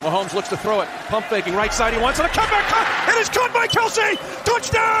Mahomes looks to throw it. Pump faking, right side. He wants it. A comeback cut. It is caught by Kelsey.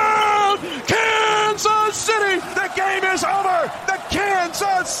 Touchdown, Kansas City. The game is over. The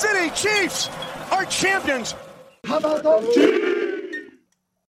Kansas City Chiefs are champions. How about those Chiefs?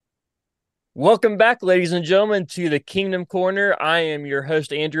 Welcome back, ladies and gentlemen, to the Kingdom Corner. I am your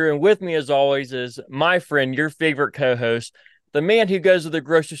host, Andrew, and with me, as always, is my friend, your favorite co-host, the man who goes to the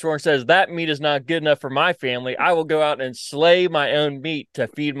grocery store and says, that meat is not good enough for my family. I will go out and slay my own meat to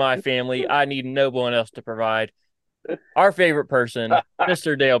feed my family. I need no one else to provide. Our favorite person,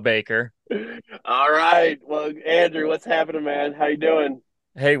 Mr. Dale Baker. All right. Well, Andrew, what's happening, man? How you doing?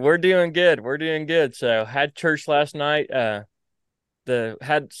 Hey, we're doing good. We're doing good. So, had church last night.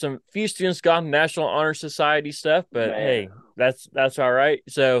 Had some few students got National Honor Society stuff, but man, hey, that's all right.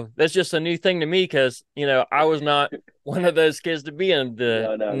 So that's just a new thing to me because I was not one of those kids to be in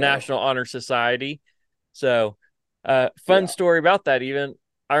the National Honor Society. So fun story about that. Even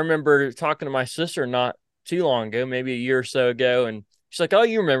I remember talking to my sister not too long ago, maybe a year or so ago, and she's like, "Oh,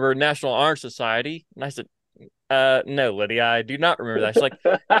 you remember National Honor Society?" And I said, no, Lydia, I do not remember that. She's like,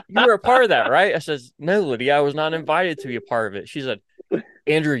 "You were a part of that, right?" I says, "No, Lydia, I was not invited to be a part of it." She said,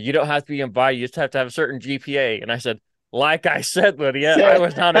 "Andrew, you don't have to be invited. You just have to have a certain GPA." And I said, "Like I said, Lydia, I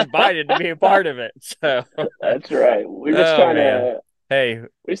was not invited to be a part of it." So that's right. We're just trying to. Hey,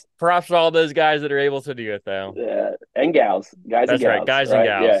 props to all those guys that are able to do it, though. Yeah, and gals, guys. That's and gals, right, guys and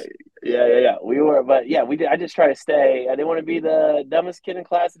gals. Yeah. We were, but yeah, we did. I just try to stay. I didn't want to be the dumbest kid in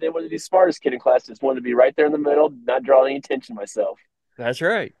class. I didn't want to be the smartest kid in class. Just wanted to be right there in the middle, not draw any attention myself. That's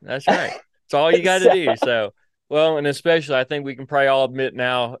right. That's all you got to do. So, well, and especially, I think we can probably all admit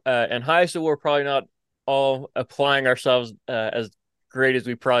now, in high school, we're probably not all applying ourselves as great as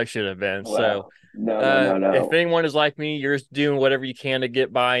we probably should have been. Wow. So, no. If anyone is like me, you're just doing whatever you can to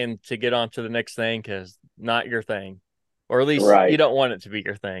get by and to get on to the next thing because not your thing. Or at least you don't want it to be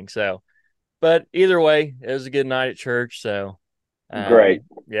your thing. So, but either way, it was a good night at church. So, great.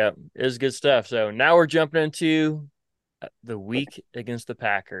 Yeah, it was good stuff. So now we're jumping into the week against the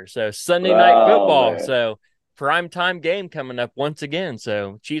Packers. So Sunday night football. Man. So primetime game coming up once again.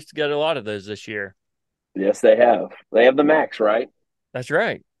 So Chiefs got a lot of those this year. Yes, they have. They have the max, right? That's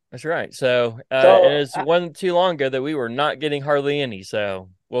right. So, and it wasn't too long ago that we were not getting hardly any. So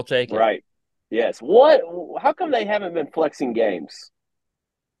we'll take it. Right. Yes. How come they haven't been flexing games?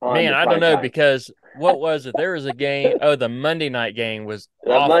 Man, I don't know because what was it? There was a game. Oh, the Monday night game was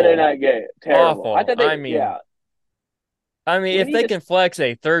awful. The Monday night game, terrible. Awful. I mean, if they can flex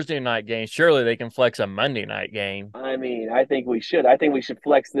a Thursday night game, surely they can flex a Monday night game. I mean, I think we should. I think we should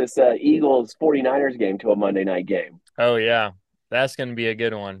flex this Eagles 49ers game to a Monday night game. Oh yeah, that's going to be a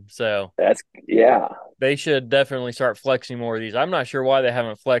good one. So they should definitely start flexing more of these. I'm not sure why they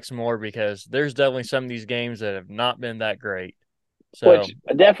haven't flexed more because there's definitely some of these games that have not been that great. So, which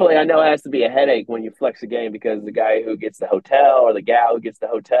definitely I know has to be a headache when you flex a game because the guy who gets the hotel or the gal who gets the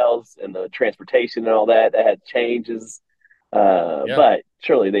hotels and the transportation and all that had changes. But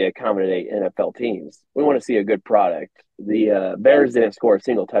surely they accommodate NFL teams. We want to see a good product. The Bears didn't score a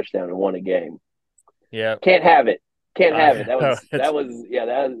single touchdown and won a game. Yeah. Can't have it. Can't have it. That was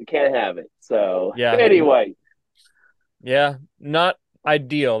can't have it. So anyway. Yeah, not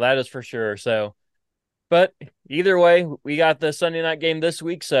ideal, that is for sure. So but either way, we got the Sunday night game this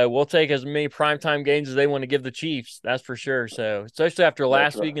week, so we'll take as many primetime games as they want to give the Chiefs. That's for sure. So, especially after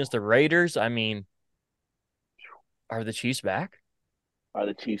last week against the Raiders, I mean, are the Chiefs back? Are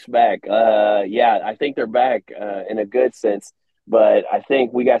the Chiefs back? I think they're back in a good sense. But I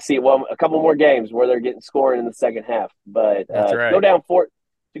think we got to see a couple more games where they're getting scoring in the second half. But that's right.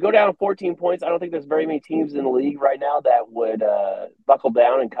 To go down 14 points, I don't think there's very many teams in the league right now that would buckle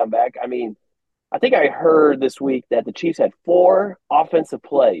down and come back. I mean, I think I heard this week that the Chiefs had 4 offensive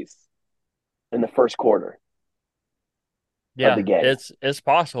plays in the first quarter. Yeah, of the game. It's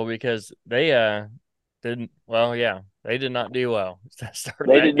possible because they did not do well to start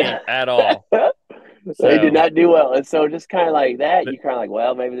that game at all. They did not do well. And so just kind of like that, you kind of like,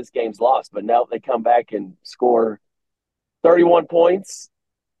 well, maybe this game's lost. But now they come back and score 31 points,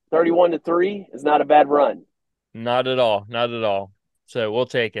 31-3 is not a bad run. Not at all. So we'll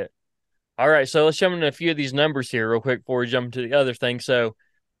take it. All right, so let's jump into a few of these numbers here real quick before we jump into the other thing. So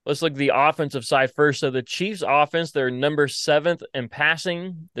let's look at the offensive side first. So the Chiefs offense, they're number 7th in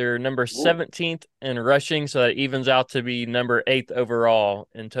passing. They're number 17th in rushing, so that evens out to be number 8th overall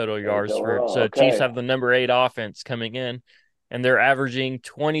in total yards. Chiefs have the number 8 offense coming in, and they're averaging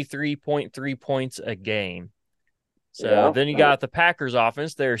 23.3 points a game. So then you got the Packers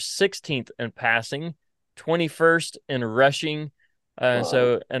offense. They're 16th in passing, 21st in rushing,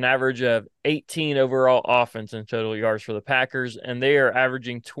 So an average of 18 overall offense and total yards for the Packers, and they are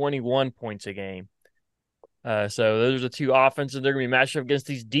averaging 21 points a game. So those are the two offenses. They're going to be matched up against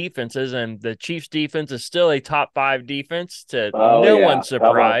these defenses, and the Chiefs defense is still a top 5 defense to no one's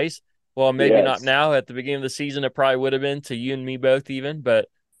surprise. Well, maybe not now. At the beginning of the season, it probably would have been to you and me both even. But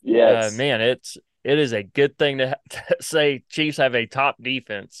man, it is a good thing to say Chiefs have a top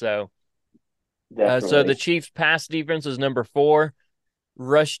defense. So the Chiefs pass defense is number 4.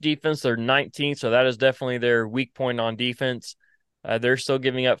 Rush defense, they're 19th. So that is definitely their weak point on defense. They're still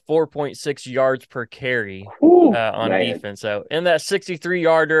giving up 4.6 yards per carry on defense. So, and that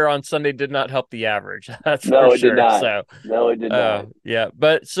 63-yarder on Sunday did not help the average. That's for sure. No, it did not. Yeah,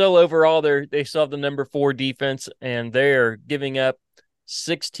 but still overall, they still have the number 4 defense, and they're giving up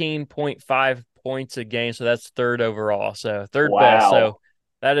 16.5 points a game. So that's 3rd overall. So third best. So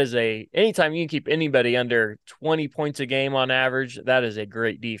that is anytime you can keep anybody under 20 points a game on average, that is a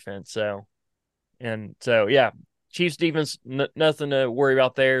great defense. So, yeah. Chiefs defense, nothing to worry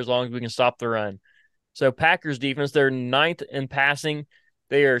about there as long as we can stop the run. So Packers defense, they're 9th in passing.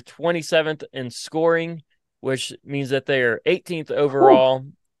 They are 27th in scoring, which means that they are 18th overall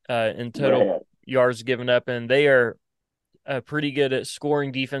in total yards given up. And they are pretty good at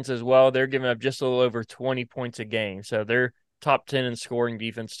scoring defense as well. They're giving up just a little over 20 points a game. So they're top 10 in scoring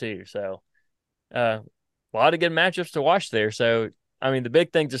defense too. So a lot of good matchups to watch there. So, I mean, the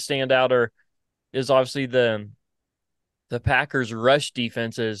big things to stand out is obviously the Packers' rush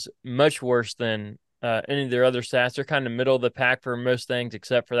defense is much worse than any of their other stats. They're kind of middle of the pack for most things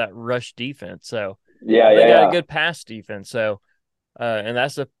except for that rush defense. So they got a good pass defense. So and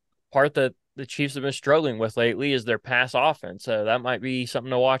that's the part that the Chiefs have been struggling with lately is their pass offense. So that might be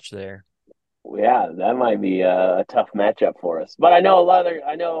something to watch there. Yeah, that might be a tough matchup for us. But I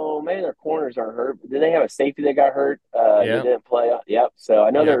know many of their corners are hurt. Did they have a safety that got hurt? They didn't play. Yep. So I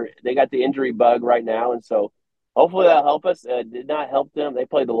know they got the injury bug right now, and so hopefully that'll help us. Did not help them. They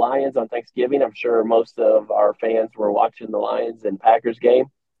played the Lions on Thanksgiving. I'm sure most of our fans were watching the Lions and Packers game,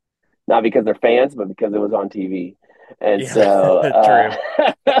 not because they're fans, but because it was on TV. And so,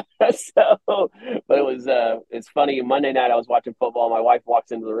 but it's funny. Monday night I was watching football. My wife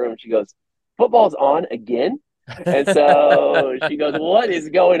walks into the room and she goes, "Football's on again?" And so she goes, "What is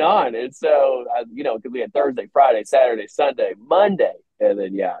going on?" And so, because we had Thursday, Friday, Saturday, Sunday, Monday. And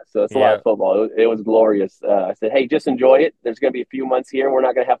then, so it's a lot of football. It was glorious. I said, "Hey, just enjoy it. There's going to be a few months here. We're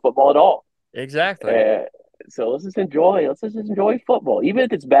not going to have football at all." Exactly. So let's just enjoy football, even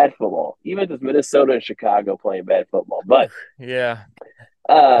if it's bad football, even if it's Minnesota and Chicago playing bad football. But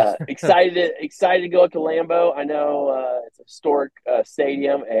excited to go up to Lambeau. I know it's a historic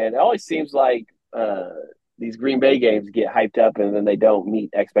stadium, and it always seems like these Green Bay games get hyped up and then they don't meet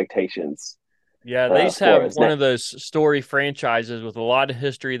expectations. Yeah, they just have one of those story franchises with a lot of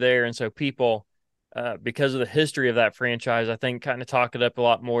history there, and so people, because of the history of that franchise, I think kind of talk it up a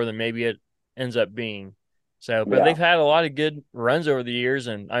lot more than maybe it ends up being. So, but they've had a lot of good runs over the years,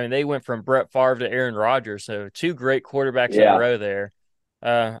 and I mean they went from Brett Favre to Aaron Rodgers, so 2 great quarterbacks in a row there.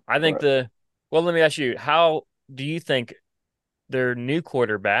 I think well, let me ask you, how do you think their new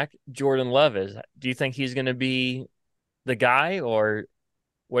quarterback, Jordan Love, is? Do you think he's going to be the guy, or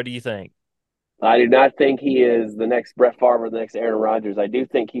what do you think? I do not think he is the next Brett Favre or the next Aaron Rodgers. I do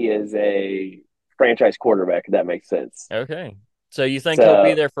think he is a franchise quarterback, if that makes sense. Okay. So you think he'll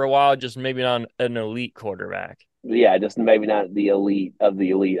be there for a while, just maybe not an elite quarterback? Yeah, just maybe not the elite of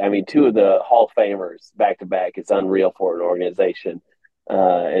the elite. I mean, 2 of the Hall of Famers back-to-back, it's unreal for an organization.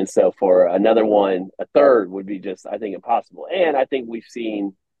 And so for another one, a third would be just, I think, impossible. And I think we've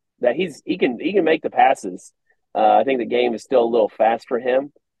seen that he can make the passes. I think the game is still a little fast for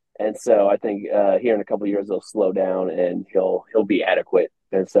him. And so I think here in a couple of years, he'll slow down and he'll be adequate.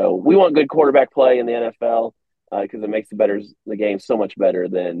 And so we want good quarterback play in the NFL because it makes the game so much better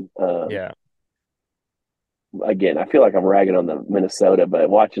than Again, I feel like I'm ragging on the Minnesota, but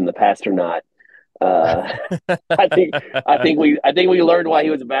watching the Pasternaut, I think we learned why he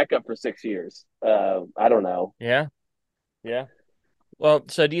was a backup for 6 years. I don't know. Yeah. Well,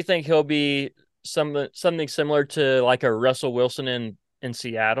 so do you think he'll be something similar to like a Russell Wilson in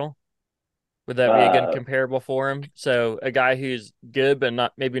Seattle? Would that be a good comparable for him? So a guy who's good,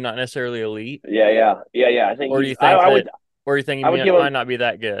 but maybe not necessarily elite. Yeah. I think. Or do you think or do you think he might not be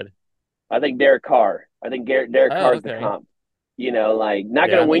that good? I think Derek Carr. I think Derek Carr is the comp. Not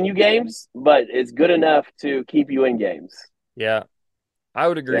going to win you games, but it's good enough to keep you in games. Yeah, I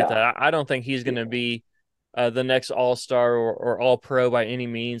would agree with that. I don't think he's going to be the next All-Star or All-Pro by any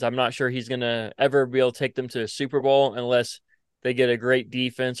means. I'm not sure he's going to ever be able to take them to a Super Bowl unless they get a great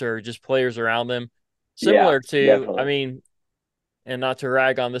defense or just players around them. Similar to, definitely. I mean, and not to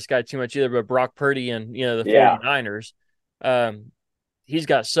rag on this guy too much either, but Brock Purdy and, the Yeah. 49ers, he's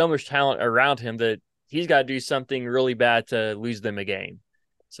got so much talent around him that he's got to do something really bad to lose them a game.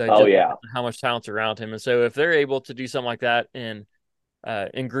 So Oh, just yeah. how much talent's around him. And so if they're able to do something like that in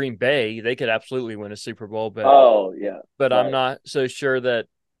Green Bay, they could absolutely win a Super Bowl. Oh, yeah. But I'm Right. not so sure that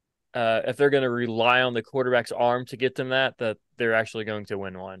if they're going to rely on the quarterback's arm to get them that they're actually going to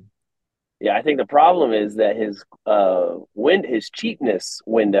win one. Yeah, I think the problem is that his cheapness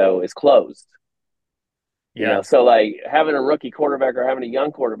window is closed. Yeah. So like having a rookie quarterback or having a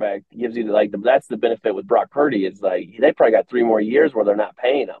young quarterback gives you that's the benefit with Brock Purdy is like they probably got 3 more years where they're not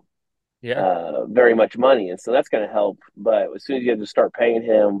paying him Yeah. very much money, and so that's going to help. But as soon as you have to start paying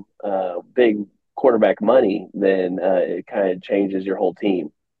him big quarterback money, then it kind of changes your whole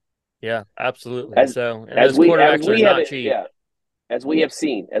team. Yeah, absolutely. As So, and as those we as quarterbacks are we have not it, cheap. yeah, as we have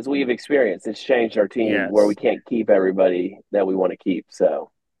seen, as we have experienced, it's changed our team where we Yes. can't keep everybody that we want to keep.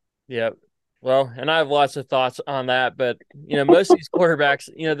 So Yep. Well, and I have lots of thoughts on that, but most of these quarterbacks,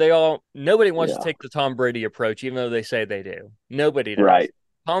 nobody wants to yeah, take the Tom Brady approach, even though they say they do. Nobody does. right,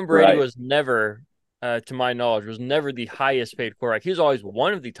 Tom Brady right, was never, to my knowledge, was never the highest paid quarterback. He was always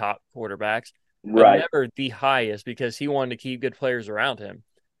one of the top quarterbacks, but right, never the highest because he wanted to keep good players around him,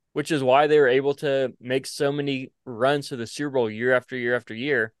 which is why they were able to make so many runs to the Super Bowl year after year after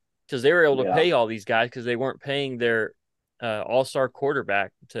year because they were able to yeah, pay all these guys because they weren't paying their all-star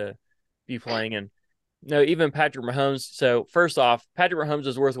quarterback to be playing. And no, even Patrick Mahomes. So first off, Patrick Mahomes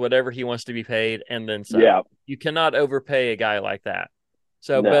is worth whatever he wants to be paid, and then some. yeah, You cannot overpay a guy like that.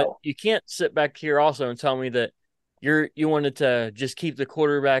 So, but no, you can't sit back here also and tell me that you wanted to just keep the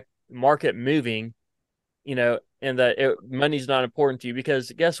quarterback market moving, and that money's not important to you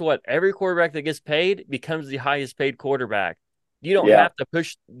because guess what? Every quarterback that gets paid becomes the highest paid quarterback. You don't yeah, have to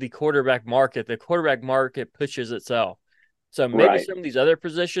push the quarterback market. The quarterback market pushes itself. So maybe right, some of these other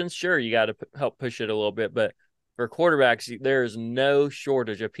positions, sure, you got to help push it a little bit, but for quarterbacks, there is no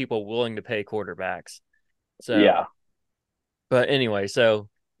shortage of people willing to pay quarterbacks. So, yeah. but anyway, so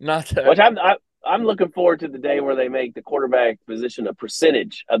not to, Which I'm looking forward to the day where they make the quarterback position a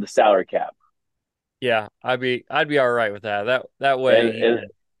percentage of the salary cap, yeah, I'd be all right with that. That way you and can,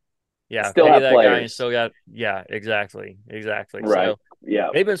 yeah, still pay have that guy and players, still got, yeah, exactly. right? So Yeah,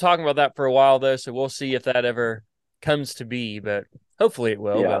 they've been talking about that for a while though, so we'll see if that ever comes to be, but hopefully it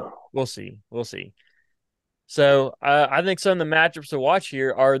will, but yeah, we'll see. So I think some of the matchups to watch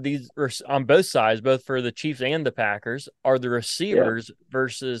here are these on both sides, both for the Chiefs and the Packers, are the yeah. receivers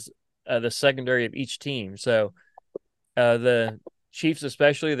versus the secondary of each team. So the Chiefs,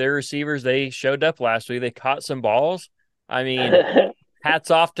 especially their receivers, they showed up last week. They caught some balls. I mean,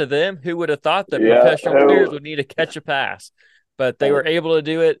 hats off to them. Who would have thought that Yeah, professional players would need to catch a pass? But they were able to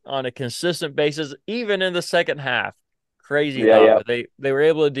do it on a consistent basis, even in the second half. Crazy yeah, thought, yeah, but they were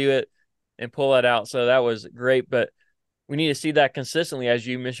able to do it and pull that out. So that was great. But we need to see that consistently, as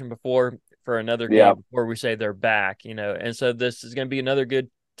you mentioned before, for another yeah, game before we say they're back. And so this is going to be another good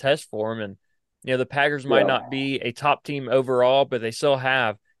test for them. And the Packers might yeah. not be a top team overall, but they still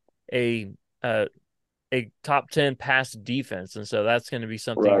have a uh, a top 10 pass defense, and so that's going to be Right,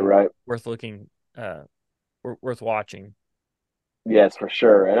 something right. worth looking, uh, worth watching. Yes, for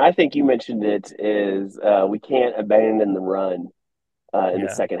sure. And I think you mentioned it is we can't abandon the run in the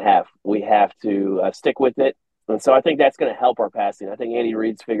Yeah, second half. We have to stick with it. And so I think that's going to help our passing. I think Andy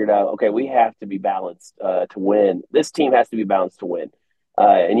Reid's figured out, okay, we have to be balanced to win. This team has to be balanced to win.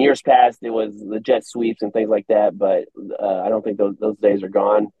 In years past, it was the jet sweeps and things like that, but I don't think those days are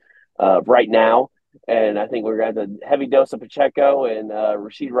gone right now. And I think we're going to have a heavy dose of Pacheco and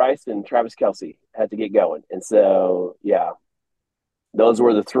Rashid Rice and Travis Kelsey had to get going. And so, yeah, those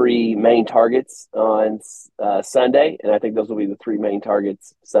were the three main targets on Sunday, and I think those will be the three main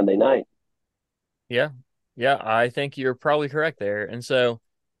targets Sunday night. yeah, yeah. I think you're probably correct there. And so,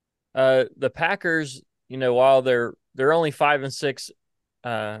 the Packers, while they're only 5-6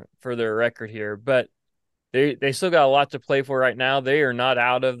 for their record here, but they still got a lot to play for right now. They are not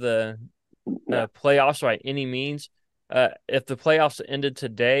out of the No. playoffs by any means. If the playoffs ended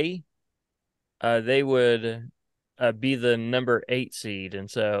today, they would be the number 8 seed,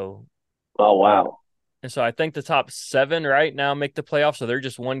 Oh uh, wow. and so I think the top 7 right now make the playoffs, so they're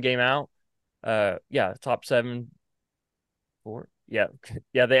just one game out. Yeah, top 7, 4, yeah,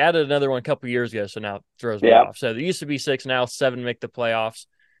 yeah. They added another one a couple years ago, so now it throws me Yeah. off. So there used to be 6, now 7 make the playoffs,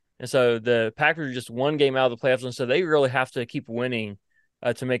 and so the Packers are just one game out of the playoffs, and so they really have to keep winning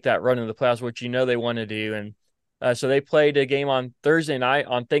to make that run in the playoffs, which they want to do. And so they played a game on Thursday night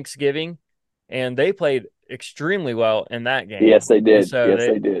on Thanksgiving, and they played extremely well in that game. Yes, they did. And so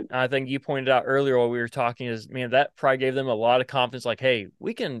they did. I think you pointed out earlier while we were talking is, man, that probably gave them a lot of confidence. Like, hey,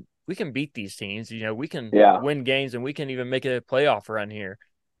 we can beat these teams. We can win games, and we can even make a playoff run here.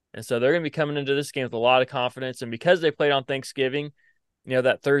 And so they're going to be coming into this game with a lot of confidence. And because they played on Thanksgiving,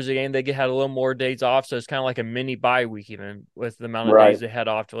 that Thursday game, they had a little more days off. So it's kind of like a mini bye week, even with the amount of days they had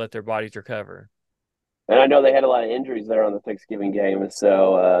off to let their bodies recover. And I know they had a lot of injuries there on the Thanksgiving game. And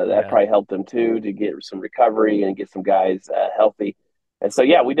so that probably helped them too to get some recovery and get some guys healthy. And so,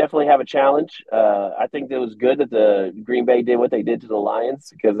 we definitely have a challenge. I think it was good that the Green Bay did what they did to the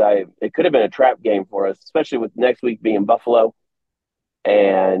Lions because it could have been a trap game for us, especially with next week being Buffalo.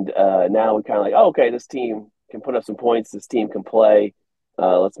 And now we're kind of like, okay, this team can put up some points. This team can play.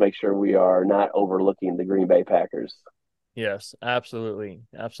 Let's make sure we are not overlooking the Green Bay Packers. Yes, absolutely.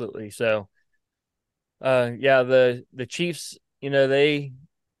 Absolutely. So, the Chiefs, they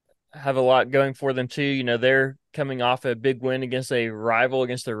have a lot going for them too. They're coming off a big win against a rival,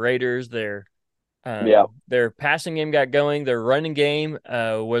 against the Raiders. Their passing game got going. Their running game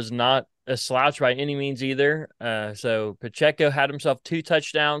was not a slouch by any means either. So Pacheco had himself 2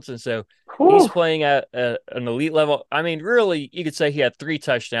 touchdowns, and so he's playing at an elite level. I mean, really, you could say he had 3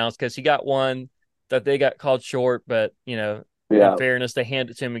 touchdowns because he got one that they got called short, but in fairness, they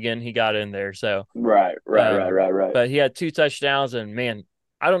handed it to him again. He got in there. So right. But he had 2 touchdowns, and man,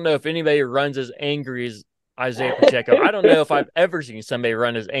 I don't know if anybody runs as angry as Isaiah Pacheco. I don't know if I've ever seen somebody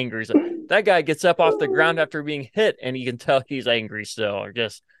run as angry as that guy. Gets up off the ground after being hit, and you can tell he's angry still. Or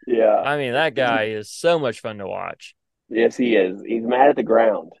just I mean, that guy is so much fun to watch. Yes, he is. He's mad at the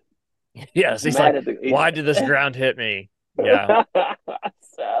ground. Yes, he's like, why did this ground hit me? Yeah.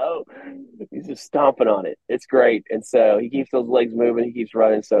 So he's just stomping on it. It's great. And so he keeps those legs moving. He keeps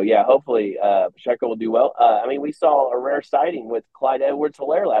running. So, hopefully Pacheco will do well. I mean, we saw a rare sighting with Clyde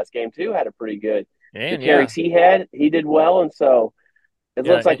Edwards-Helaire last game, too. Had a pretty good. The carries he had, he did well. And so it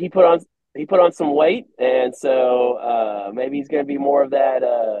looks like he put on some weight. And so maybe he's going to be more of that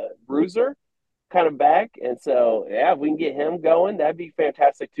bruiser kind of back. And so, if we can get him going, that'd be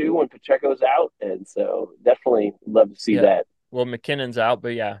fantastic, too, when Pacheco's out. And so definitely love to see that. Well, McKinnon's out,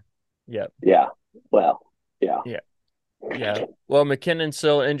 but yeah. Well, yeah. Well, McKinnon's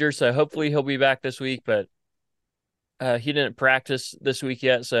still injured, so hopefully he'll be back this week, but he didn't practice this week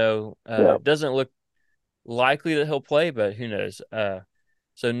yet, so it doesn't look likely that he'll play, but who knows.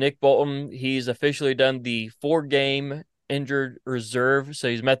 So Nick Bolton, he's officially done the 4-game injured reserve, so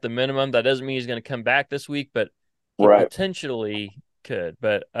he's met the minimum. That doesn't mean he's going to come back this week, but he potentially could.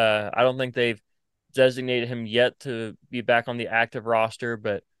 But I don't think they've designated him yet to be back on the active roster,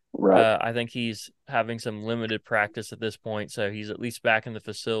 but I think he's having some limited practice at this point, so he's at least back in the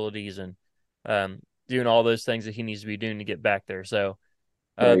facilities and doing all those things that he needs to be doing to get back there. So,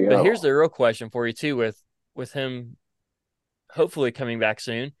 but here's the real question for you too, with him hopefully coming back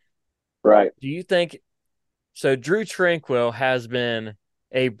soon. Right. Do you think so? Drew Tranquill has been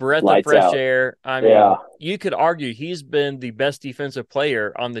a breath Lights of fresh out. air. I mean, you could argue he's been the best defensive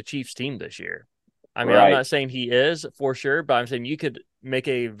player on the Chiefs team this year. I mean, I'm not saying he is for sure, but I'm saying you could make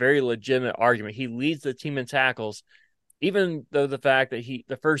a very legitimate argument. He leads the team in tackles, even though the fact that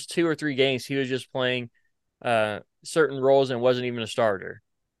the first 2 or 3 games, he was just playing certain roles and wasn't even a starter.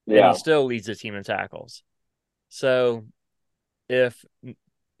 And he still leads the team in tackles. So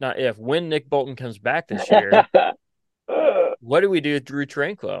when Nick Bolton comes back this year, what do we do with Drew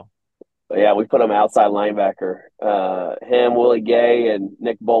Tranquill? Yeah, we put him outside linebacker. Him, Willie Gay, and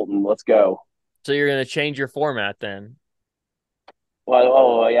Nick Bolton. Let's go. So you're going to change your format then?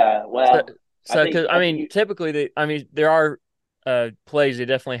 Well, yeah. Well, because typically there are plays they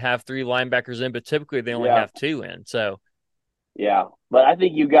definitely have 3 linebackers in, but typically they only have 2 in. So but I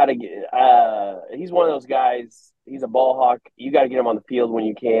think you got to get. He's one of those guys. He's a ball hawk. You got to get him on the field when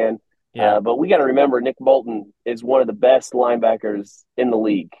you can. But we got to remember Nick Bolton is one of the best linebackers in the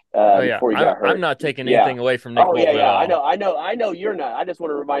league. Before he got hurt. I'm not taking anything away from Nick Bolton. At all. I know you're not. I just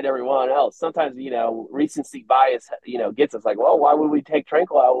want to remind everyone else. Sometimes recency bias gets us like, well, why would we take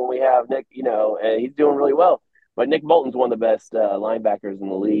Tranquill out when we have Nick? And he's doing really well. But Nick Bolton's one of the best linebackers in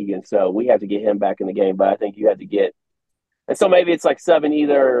the league, and so we have to get him back in the game. But I think you have to get. And so maybe it's like subbing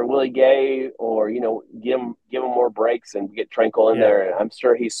either Willie Gay or, give him more breaks and get Tranquill in there. And I'm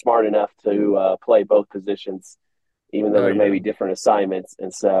sure he's smart enough to play both positions, even though there may be different assignments.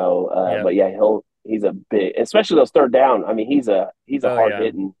 And so, but he's a big, especially those third down. I mean, he's a hard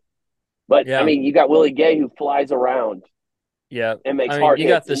hitting. But I mean, you got Willie Gay who flies around. Yeah, and makes hard hits.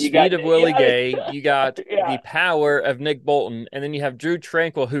 You got the speed of Willie Gay, you got the power of Nick Bolton, and then you have Drew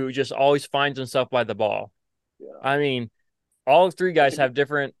Tranquill who just always finds himself by the ball. I mean, all 3 guys have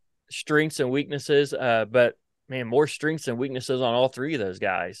different strengths and weaknesses, but man, more strengths and weaknesses on all three of those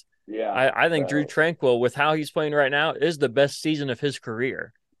guys. Yeah. I think Drew Tranquill, with how he's playing right now, is the best season of his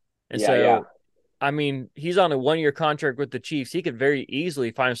career. And I mean, he's on a 1-year contract with the Chiefs. He could very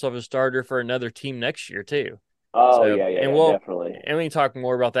easily find himself a starter for another team next year too. Oh, definitely. And we can talk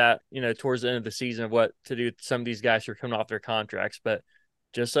more about that, towards the end of the season of what to do with some of these guys who are coming off their contracts. But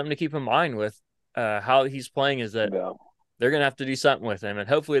just something to keep in mind with how he's playing is that they're going to have to do something with him, and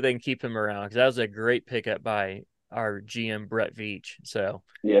hopefully they can keep him around, because that was a great pickup by our GM, Brett Veach. So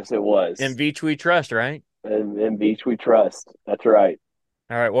yes, it was. And Veach we trust, right? And Veach we trust. That's right.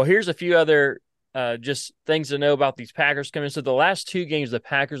 All right. Well, here's a few other just things to know about these Packers coming. So the last 2 games, the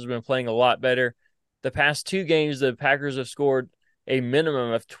Packers have been playing a lot better. The past 2 games, the Packers have scored a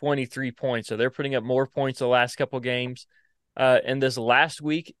minimum of 23 points. So they're putting up more points the last couple games. And this last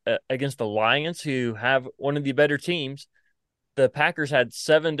week against the Lions, who have one of the better teams, the Packers had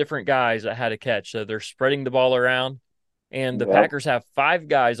 7 different guys that had a catch. So they're spreading the ball around. And the Packers have 5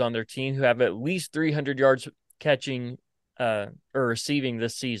 guys on their team who have at least 300 yards catching or receiving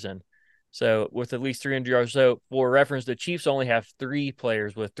this season. So with at least 300 yards. So for reference, the Chiefs only have 3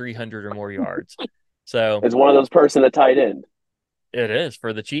 players with 300 or more yards. So is one of those person a tight end? It is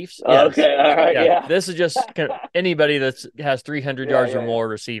for the Chiefs. Yes. Okay, all right, yeah. This is just anybody that has 300 yards or more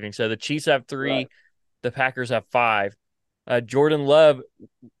receiving. So the Chiefs have 3, the Packers have 5. Jordan Love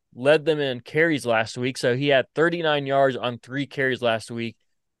led them in carries last week, so he had 39 yards on 3 carries last week,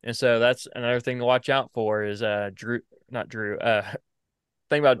 and so that's another thing to watch out for. Is Drew Tranquill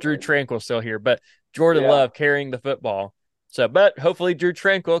still here, but Jordan Love carrying the football. So, but hopefully Drew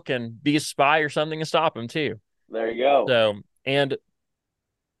Tranquill can be a spy or something and stop him too. There you go. So, and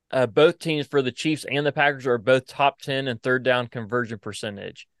both teams, for the Chiefs and the Packers, are both top 10 in third down conversion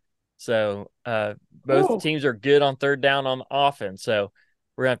percentage. So both teams are good on third down on offense. So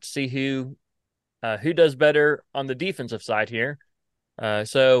we're going to have to see who does better on the defensive side here.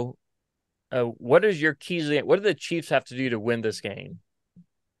 What is your keys? What do the Chiefs have to do to win this game?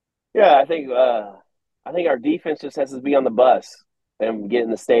 Yeah, I think our defense just has to be on the bus and get in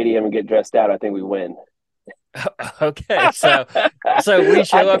the stadium and get dressed out. I think we win. Okay, so we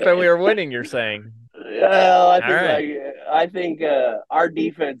show up and we are winning, you're saying? Well, I think our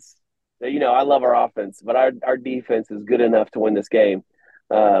defense. I love our offense, but our defense is good enough to win this game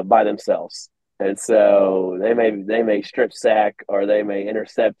by themselves. And so they may strip sack or they may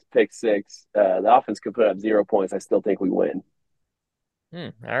intercept, pick 6. The offense could put up 0 points. I still think we win.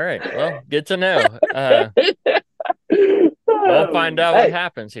 All right. Well, good to know. We'll find out what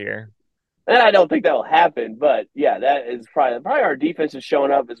happens here. And I don't think that'll happen, but yeah, that is probably our defense is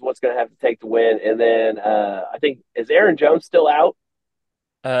showing up is what's going to have to take to win. And then I think, is Aaron Jones still out?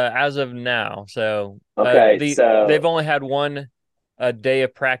 As of now. So they've only had 1 day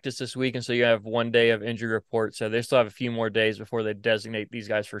of practice this week, and so you have 1 day of injury report. So they still have a few more days before they designate these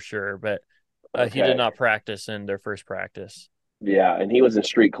guys for sure. But he did not practice in their first practice. Yeah, and he was in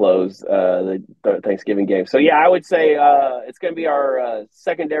street clothes the Thanksgiving game. So yeah, I would say it's going to be our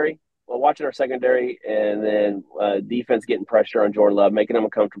secondary. Well, watching our secondary, and then defense getting pressure on Jordan Love, making him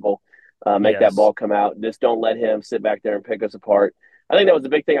uncomfortable, make that ball come out. Just don't let him sit back there and pick us apart. I think that was the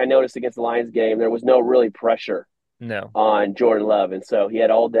big thing I noticed against the Lions game. There was no really pressure on Jordan Love, and so he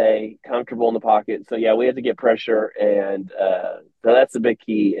had all day comfortable in the pocket. So yeah, we had to get pressure, and so that's the big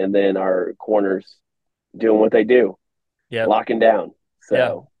key. And then our corners doing what they do, locking down.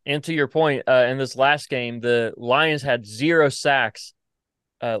 So and to your point, in this last game, the Lions had 0 sacks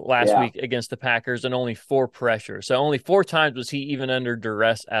last week against the Packers and only 4 pressures. So only 4 times was he even under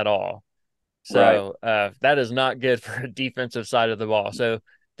duress at all. So that is not good for a defensive side of the ball. So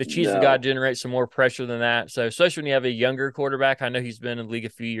the Chiefs have got to generate some more pressure than that. So especially when you have a younger quarterback, I know he's been in the league a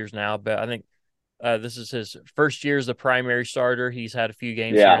few years now, but I think this is his first year as the primary starter. He's had a few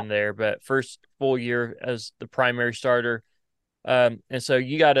games here and there, but first full year as the primary starter. And so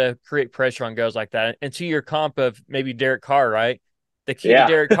you got to create pressure on guys like that. And to your comp of maybe Derek Carr, right? The key to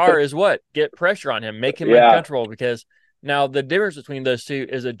Derek Carr is what? Get pressure on him, make him uncomfortable, because now the difference between those two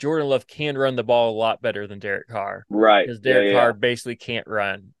is that Jordan Love can run the ball a lot better than Derek Carr. Right. Because Derek Carr basically can't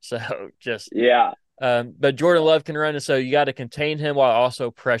run. So but Jordan Love can run, and so you got to contain him while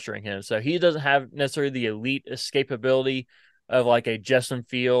also pressuring him. So he doesn't have necessarily the elite escapability of like a Justin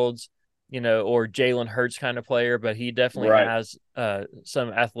Fields, or Jalen Hurts kind of player, but he definitely has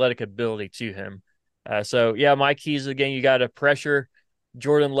some athletic ability to him. My keys again, you got to pressure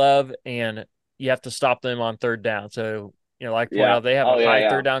Jordan Love, and you have to stop them on third down. So, point out, they have a high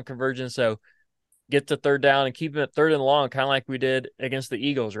third down conversion. So get to third down and keep them at third and long, kind of like we did against the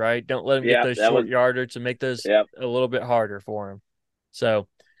Eagles, right? Don't let them get those short yardage and make those a little bit harder for them. So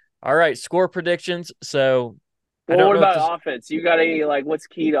All right, score predictions. So I Well, don't what know if this. about offense? You got any what's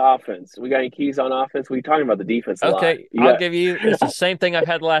key to offense? We got any keys on offense? We talking about the defense a lot. Okay, You I'll got give you. It's the same thing I've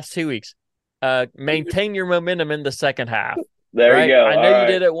had the last 2 weeks. Maintain your momentum in the second half. there you Right. go. I All know you right.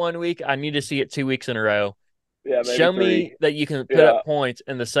 did it one week. I need to see it 2 weeks in a row. Yeah, maybe Show three. me that you can put Yeah. up points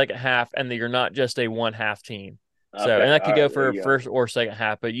in the second half and that you're not just a one half team. So, and Okay. that All could go right. There for you go. first or second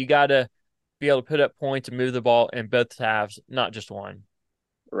half, but you got to be able to put up points and move the ball in both halves, not just one.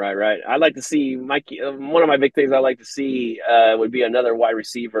 Right, right. I'd like to see one of my big things I like to see would be another wide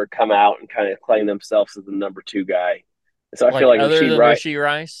receiver come out and kind of claim themselves as the number two guy. So I feel Like like other Rasheed than Rice, Rasheed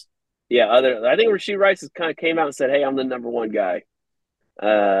Rice. yeah. I think Rasheed Rice has kind of came out and said, "Hey, I'm the number one guy,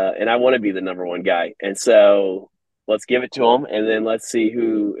 and I want to be the number one guy." And so let's give it to him, and then let's see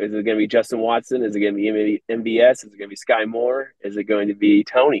who is it going to be? Justin Watson? Is it going to be MBS? Is it going to be Sky Moore? Is it going to be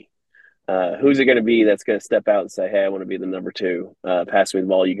Tony? Who's it going to be that's going to step out and say, "Hey, I want to be the number two. Pass me the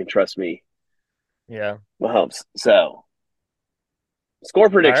ball. You can trust me." Yeah. Mahomes. So, score All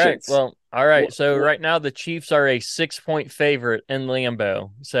right. predictions. Well, all right. What, So what, right now the Chiefs are a 6 point favorite in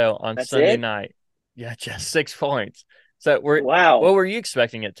Lambeau. So on that's Sunday it? night. Yeah, just 6 points. So what Wow. were you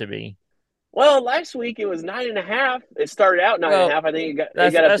expecting it to be? Well, last week it was 9.5. It started out nine and a Well, half. I think it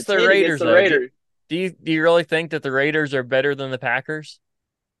that's got up to that's the 10 against Raiders the though. Raiders. Do you really think that the Raiders are better than the Packers?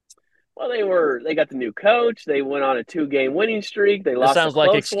 Well, they got the new coach. They went on a 2-game winning streak. They That lost a sounds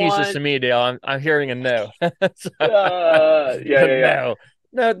like close excuses to one. me, Dale. I'm hearing a no. Yeah, yeah, yeah. No.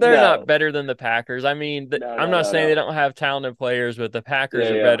 No, they're not No, better than the Packers. I mean, no, I'm no, not no, saying they no. don't have talented players, but the Yeah, Packers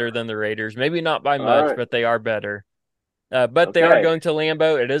are yeah. better than the Raiders. Maybe not by All much, right. but they are better. But they are Okay. going to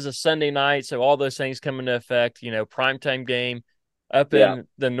Lambeau. It is a Sunday night, so all those things come into effect. Primetime game up Yeah. in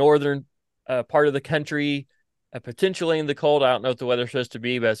the northern part of the country, potentially in the cold. I don't know what the weather's supposed to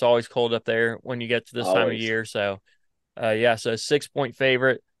be, but it's always cold up there when you get to this time of Always. year. So, yeah, so 6 point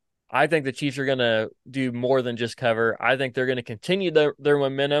favorite. I think the Chiefs are going to do more than just cover. I think they're going to continue their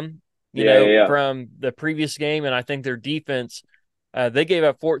momentum, Yeah, yeah, yeah. from the previous game, and I think their defense. They gave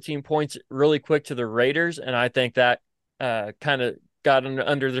up 14 points really quick to the Raiders, and I think that kind of got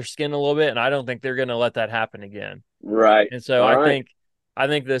under their skin a little bit, and I don't think they're going to let that happen again. Right. And so All I right.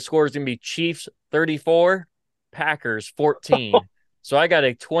 think the score is going to be Chiefs 34, Packers 14. So I got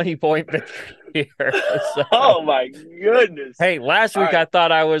a 20-point victory here. So, Oh my goodness. hey, last All week I right.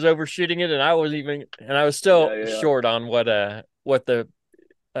 thought I was overshooting it, and I was still Yeah, yeah, short on what the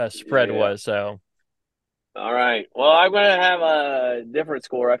yeah, spread yeah. was. So All right. Well, I'm going to have a different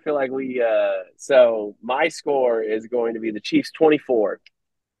score. I feel like so my score is going to be the Chiefs 24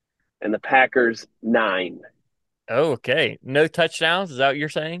 and the Packers 9. okay, no touchdowns. Is that what you're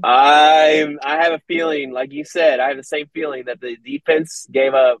saying? I have a feeling, like you said, I have the same feeling that the defense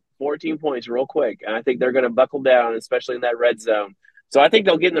gave up 14 points real quick, and I think they're going to buckle down, especially in that red zone. So I think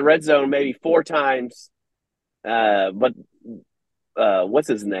they'll get in the red zone maybe 4 times. But what's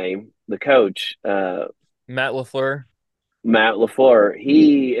his name? The coach, Matt LaFleur. Matt LaFleur,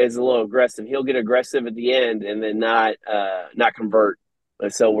 he is a little aggressive. He'll get aggressive at the end and then not convert.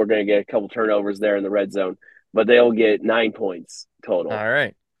 And so we're going to get a couple turnovers there in the red zone, but they'll get 9 points total. All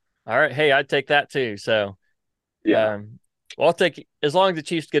right. All right. Hey, I'd take that too. So, Yeah, well, I'll take as long as the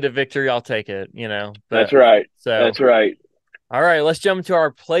Chiefs get a victory, I'll take it, that's But right. so, That's right. all right, let's jump into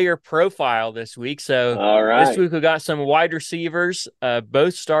our player profile this week. So, All this right. week we got some wide receivers,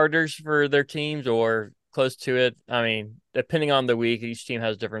 both starters for their teams or close to it. I mean, depending on the week, each team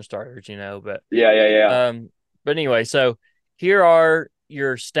has different starters, but Yeah, yeah, yeah. but anyway, so here are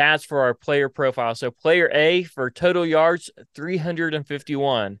your stats for our player profile. So player A for total yards,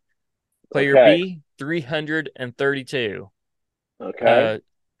 351. Player Okay. B, 332. Okay.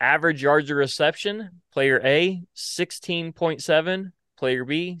 Average yards of reception, player A, 16.7. Player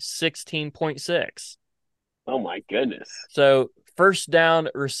B, 16.6. Oh my goodness. So first down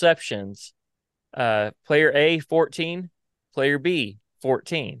receptions, player A, 14. Player B,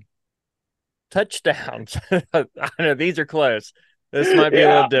 14. Touchdowns. I know these are close. This might be a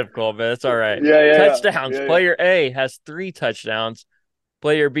little Yeah. difficult, but it's all right. Yeah, yeah, yeah. Touchdowns. Yeah, yeah. Player A has 3 touchdowns.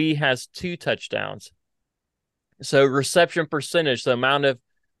 Player B has 2 touchdowns. So reception percentage, the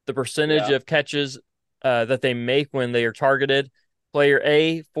percentage Yeah. of catches that they make when they are targeted. Player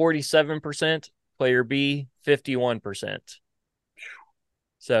A, 47%. Player B, 51%.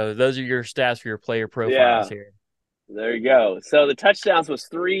 So those are your stats for your player profiles Yeah. here. There you go. So the touchdowns was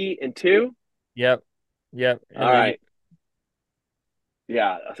 3 and 2. Yep. Yep. All And right.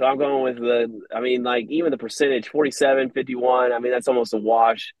 Yeah. So I'm going with even the percentage 47, 51. I mean, that's almost a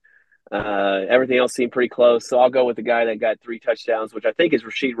wash. Everything else seemed pretty close. So I'll go with the guy that got 3 touchdowns, which I think is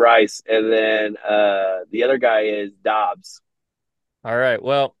Rasheed Rice. And then the other guy is Dobbs. all right.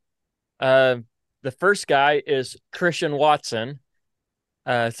 Well, The first guy is Christian Watson.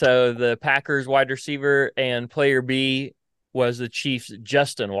 So the Packers wide receiver, and player B was the Chiefs'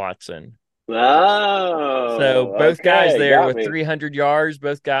 Justin Watson. So Oh, both guys okay. there Got with me. 300 yards,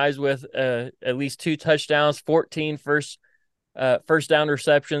 both guys with at least 2 touchdowns, 14 first down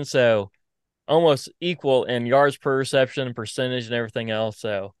receptions. So almost equal in yards per reception and percentage and everything else.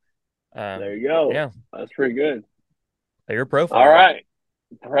 So There you go. yeah, That's pretty good. player All profile. right.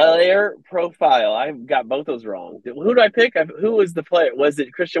 Player profile. I got both those wrong. Who did I pick? Who was the player? Was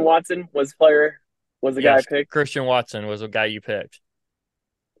it Christian Watson? Was the guy I Yes, picked? Christian Watson was the guy you picked.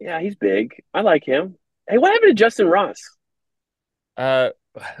 Yeah, he's big. I like him. Hey, what happened to Justin Ross? Uh,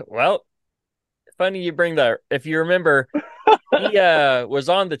 well, funny you bring that. If you remember, he was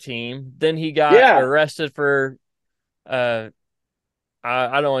on the team. Then he got Yeah, arrested for uh,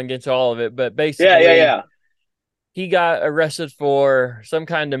 I don't want to get into all of it, but basically yeah. he got arrested for some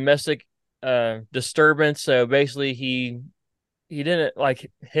kind of domestic disturbance. So basically he didn't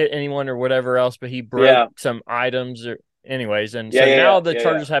like hit anyone or whatever else, but he broke Yeah, some items or anyways. And so now the yeah.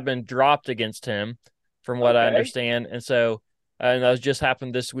 charges have been dropped against him from what I Okay. understand. And so, and that just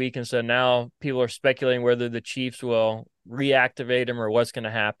happened this week. And so now people are speculating whether the Chiefs will reactivate him or what's going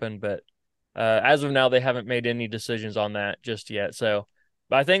to happen. But as of now, they haven't made any decisions on that just yet. So,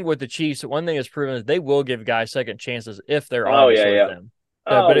 but I think with the Chiefs, one thing is proven is they will give guys second chances if they're Oh honest yeah, with yeah. them.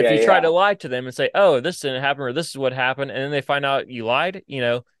 So, Oh but if yeah, you try yeah. to lie to them and say, "Oh, this didn't happen," or "This is what happened," and then they find out you lied,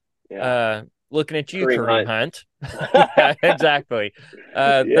 Yeah. looking at you, Kareem Kareem Hunt. Hunt. Yeah, exactly.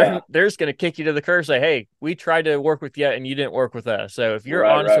 Yeah. They're just going to kick you to the curb, say, "Hey, we tried to work with you, and you didn't work with us." So if you're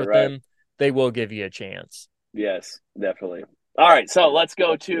honest with Right. them, they will give you a chance. Yes, definitely. All right, so let's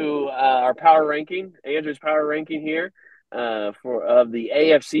go to our power ranking, Andrew's power ranking here for of the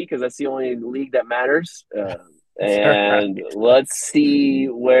AFC because that's the only league that matters. All And right. let's see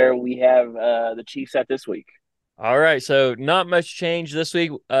where we have the Chiefs at this week. All right, so not much change this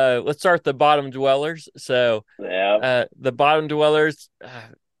week. Let's start with the bottom dwellers. So, Yeah, the bottom dwellers,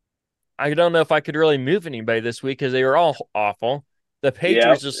 I don't know if I could really move anybody this week because they were all awful. The yeah.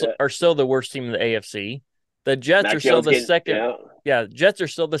 Patriots are still the worst team in the AFC. The Jets are Mac still Jones the getting second. Yeah, Jets are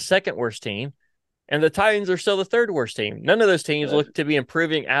still the second worst team, and the Titans are still the third worst team. None of those teams look to be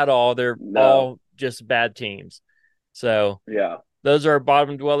improving at all. They're no, all just bad teams. So yeah. those are our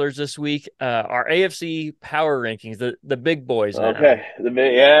bottom dwellers this week. Our AFC power rankings, the big boys now. Okay,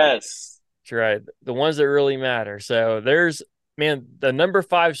 yes. That's right. The ones that really matter. So there's, man, the number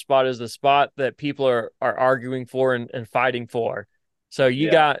 5 spot is the spot that people are arguing for and fighting for. So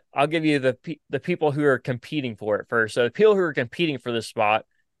Yeah. I'll give you the people who are competing for it first. So the people who are competing for this spot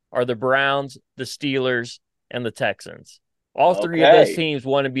are the Browns, the Steelers, and the Texans. All three of those Okay. teams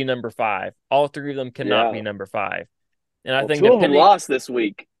want to be number 5. All three of them cannot be Yeah. number 5. And I Well, think two of them depending, lost this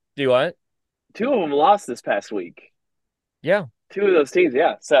week. do what? Two of them lost this past week. Yeah. Two of those teams,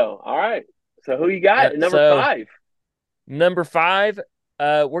 yeah. So, all right. So, who you got Yeah. at number So 5? number 5,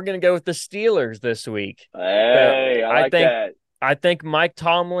 we're gonna go with the Steelers this week. So Hey, I I like think that. I think Mike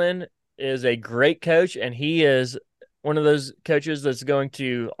Tomlin is a great coach, and he is one of those coaches that's going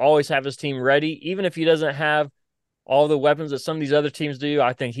to always have his team ready, even if he doesn't have all the weapons that some of these other teams do.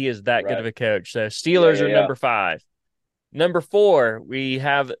 I think he is that good of Right. a coach. So Yeah, Steelers yeah, are yeah. number 5. Number 4, we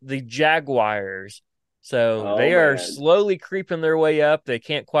have the Jaguars. So Oh they are man. slowly creeping their way up. They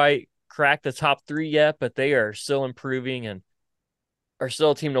can't quite crack the top 3 yet, but they are still improving and are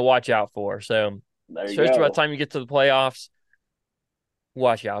still a team to watch out for. So, There you especially by the go. time you get to the playoffs,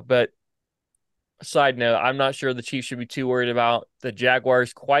 watch out. But side note, I'm not sure the Chiefs should be too worried about the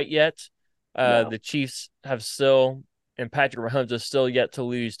Jaguars quite yet. No. The Chiefs have still, and Patrick Mahomes is still yet to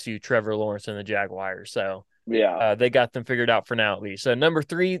lose to Trevor Lawrence and the Jaguars. So Yeah. they got them figured out for now at least. So number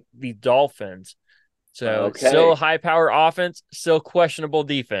 3, the Dolphins. So still Okay. high power offense, still questionable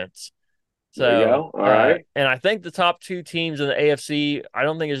defense. There you So, go. All right. and I think the top 2 teams in the AFC, I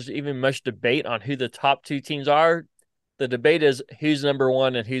don't think there's even much debate on who the top 2 teams are. The debate is who's number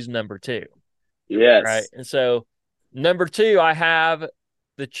 1 and who's number 2, right? Yes. And so, number 2, I have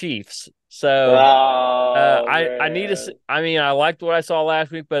the Chiefs. So, Oh I need to. man. I mean, I liked what I saw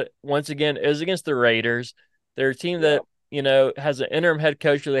last week, but once again, it was against the Raiders. They're a team Yeah. that has an interim head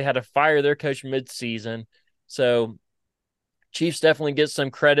coach who they had to fire their coach mid-season. So Chiefs definitely get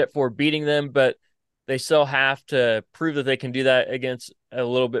some credit for beating them, but they still have to prove that they can do that against a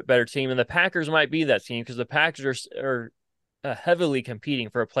little bit better team. And the Packers might be that team because the Packers are heavily competing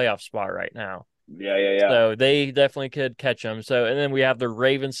for a playoff spot right now. Yeah, yeah, yeah. So they definitely could catch them. So, and then we have the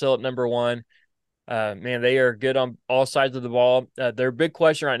Ravens still at number 1. Man, they are good on all sides of the ball. Their big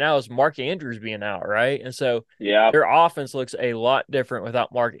question right now is Mark Andrews being out, right? And so Yeah. their offense looks a lot different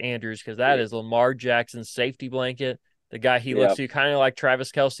without Mark Andrews because that is Lamar Jackson's safety blanket, the guy he looks to, kind of like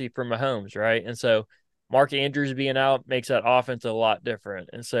Travis Kelce from Mahomes, right? And so Mark Andrews being out makes that offense a lot different.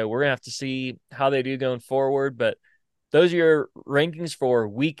 And so we're going to have to see how they do going forward. But those are your rankings for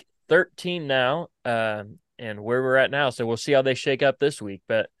week 13 now, and where we're at now. So we'll see how they shake up this week.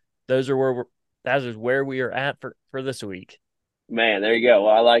 But those are that is where we are at for this week. Man, there you go.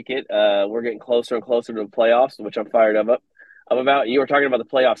 Well, I like it. We're getting closer and closer to the playoffs, which I'm fired up about. You were talking about the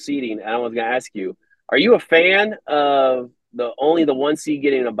playoff seeding, and I was going to ask you, are you a fan of only the one seed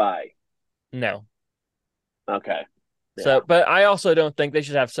getting a bye? No. Okay. Yeah. So, but I also don't think they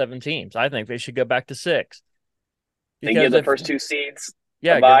should have 7 teams. I think they should go back to 6. And give the first 2 seeds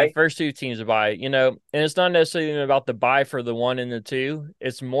give the first 2 teams a bye, and it's not necessarily even about the bye for the 1 and the 2.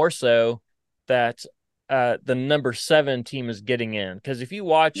 It's more so that the number 7 team is getting in. Because if you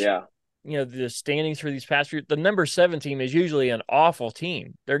watch, the standings for these past years, the number 7 team is usually an awful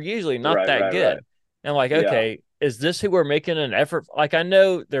team. They're usually not that good. Right. And okay, is this who we're making an effort? Like, I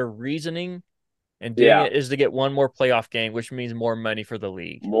know their reasoning and doing it is to get one more playoff game, which means more money for the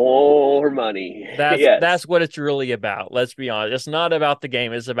league. More money. That's what it's really about. Let's be honest. It's not about the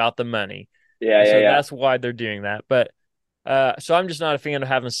game. It's about the money. That's why they're doing that. But so I'm just not a fan of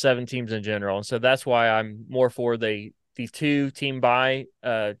having 7 teams in general. And so that's why I'm more for the 2-team bye,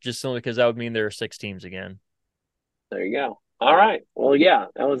 just simply because that would mean there are 6 teams again. There you go. All right. Well, yeah,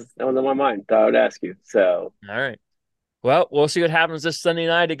 that was on my mind. Thought I would ask you. So. All right. Well, we'll see what happens this Sunday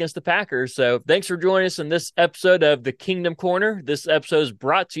night against the Packers. So thanks for joining us in this episode of the Kingdom Corner. This episode is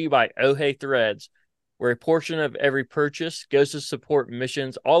brought to you by Oh Hey Threads, where a portion of every purchase goes to support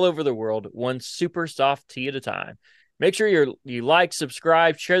missions all over the world, one super soft tee at a time. Make sure you like,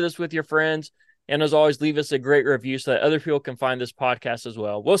 subscribe, share this with your friends, and as always, leave us a great review so that other people can find this podcast as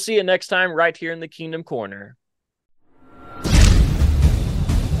well. We'll see you next time right here in the Kingdom Corner.